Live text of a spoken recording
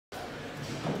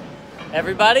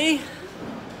Everybody,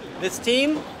 this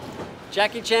team,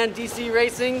 Jackie Chan DC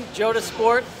Racing, Joda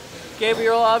Sport,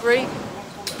 Gabriel Aubrey,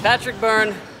 Patrick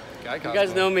Byrne, you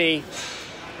guys know me.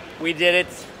 We did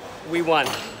it. We won.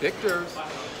 Victors.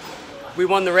 We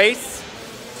won the race.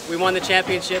 We won the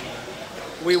championship.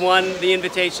 We won the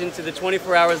invitation to the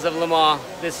 24 Hours of Le Mans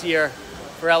this year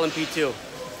for LMP2.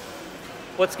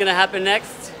 What's going to happen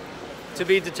next? To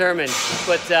be determined.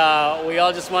 But we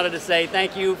all just wanted to say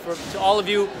thank you to all of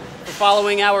you for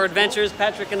following our adventures,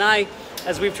 Patrick and I,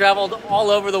 as we've traveled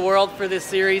all over the world for this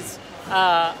series,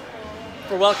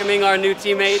 for welcoming our new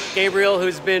teammate, Gabriel,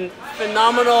 who's been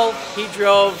phenomenal. He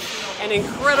drove an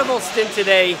incredible stint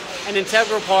today, an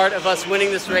integral part of us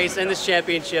winning this race and this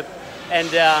championship. And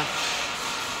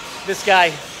this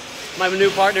guy, my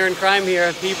new partner in crime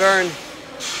here, P. Byrne.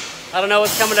 I don't know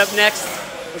what's coming up next.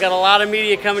 We got a lot of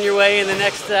media coming your way in the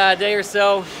next day or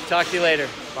so. Talk to you later.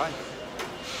 Bye.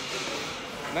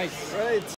 Nice. Right.